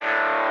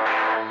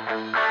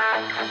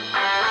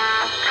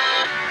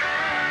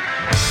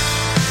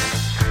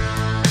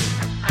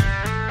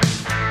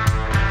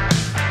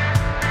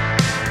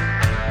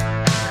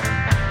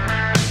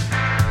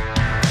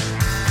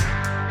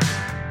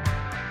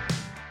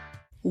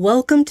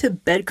Welcome to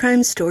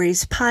Bedcrime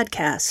Stories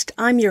Podcast.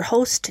 I'm your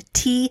host,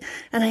 T,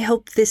 and I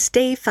hope this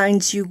day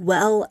finds you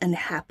well and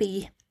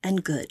happy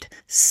and good.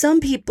 Some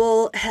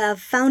people have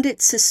found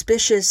it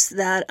suspicious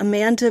that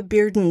Amanda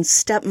Bearden's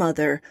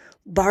stepmother,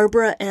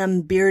 Barbara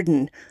M.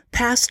 Bearden,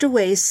 passed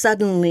away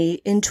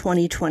suddenly in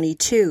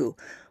 2022.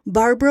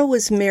 Barbara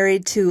was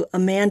married to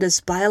Amanda's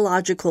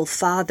biological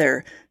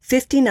father,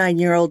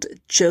 59-year-old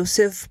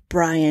Joseph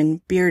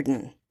Brian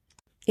Bearden.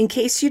 In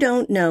case you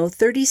don't know,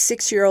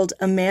 36-year-old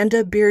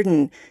Amanda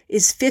Bearden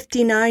is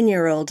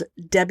 59-year-old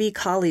Debbie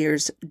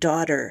Collier's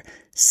daughter.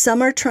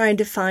 Some are trying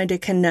to find a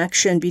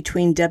connection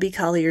between Debbie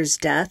Collier's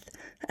death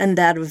and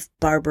that of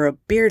Barbara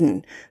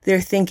Bearden. They're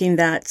thinking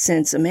that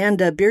since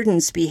Amanda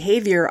Bearden's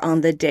behavior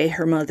on the day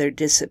her mother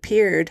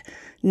disappeared,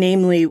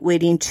 namely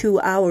waiting 2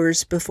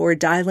 hours before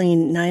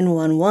dialing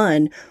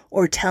 911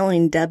 or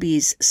telling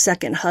Debbie's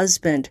second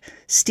husband,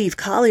 Steve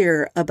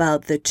Collier,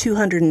 about the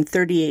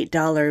 $238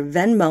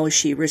 Venmo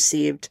she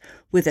received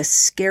with a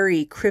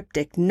scary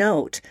cryptic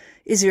note,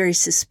 is very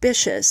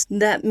suspicious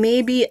that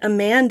maybe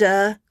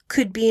Amanda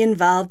could be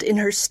involved in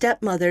her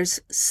stepmother's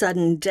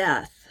sudden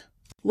death.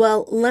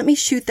 Well, let me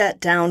shoot that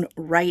down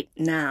right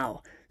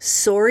now.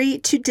 Sorry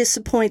to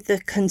disappoint the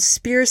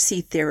conspiracy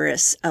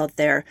theorists out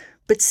there,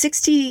 but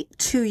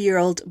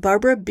 62-year-old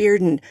Barbara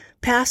Bearden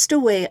passed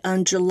away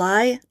on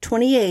July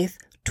 28,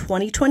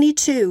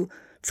 2022,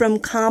 from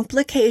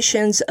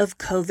complications of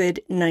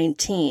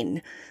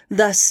COVID-19.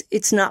 Thus,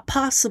 it's not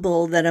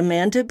possible that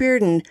Amanda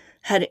Bearden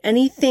had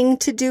anything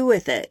to do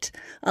with it,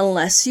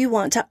 unless you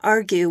want to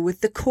argue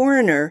with the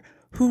coroner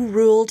who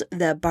ruled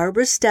that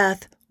Barbara's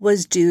death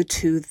was due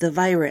to the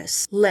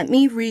virus. Let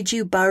me read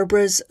you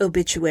Barbara's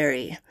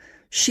obituary.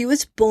 She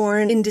was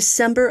born in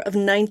December of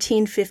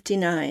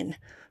 1959.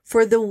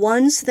 For the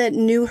ones that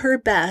knew her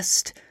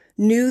best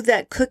knew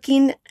that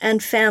cooking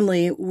and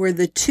family were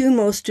the two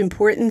most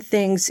important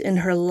things in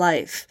her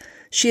life.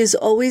 She has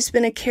always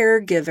been a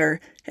caregiver,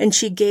 and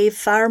she gave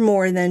far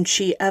more than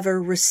she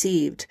ever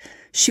received.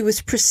 She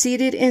was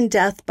preceded in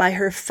death by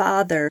her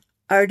father,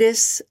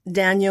 artist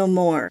Daniel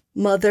Moore,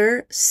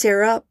 mother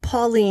Sarah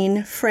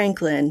Pauline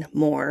Franklin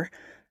Moore,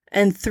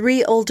 and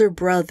 3 older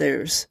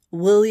brothers,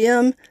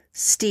 William,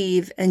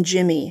 Steve, and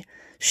Jimmy.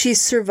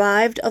 She's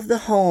survived of the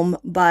home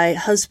by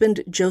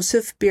husband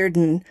Joseph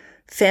Bearden,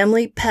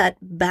 family pet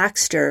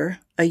Baxter,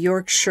 a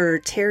Yorkshire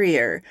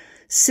Terrier,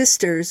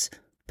 sisters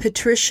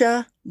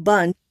Patricia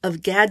Bunt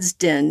of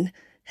Gadsden,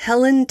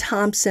 Helen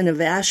Thompson of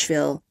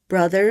Asheville,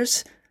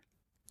 brothers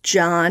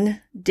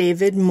John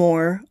David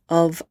Moore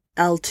of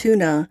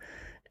Altoona,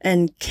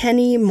 and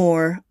Kenny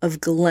Moore of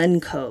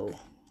Glencoe.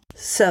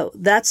 So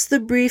that's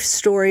the brief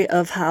story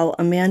of how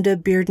Amanda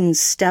Bearden's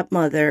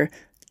stepmother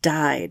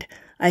died.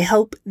 I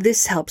hope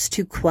this helps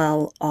to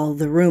quell all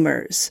the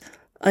rumors.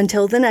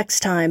 Until the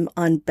next time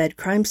on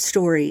Bedcrime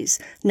Stories,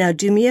 now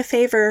do me a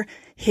favor,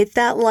 hit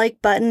that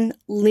like button,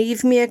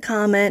 leave me a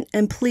comment,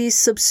 and please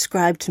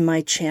subscribe to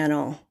my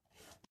channel.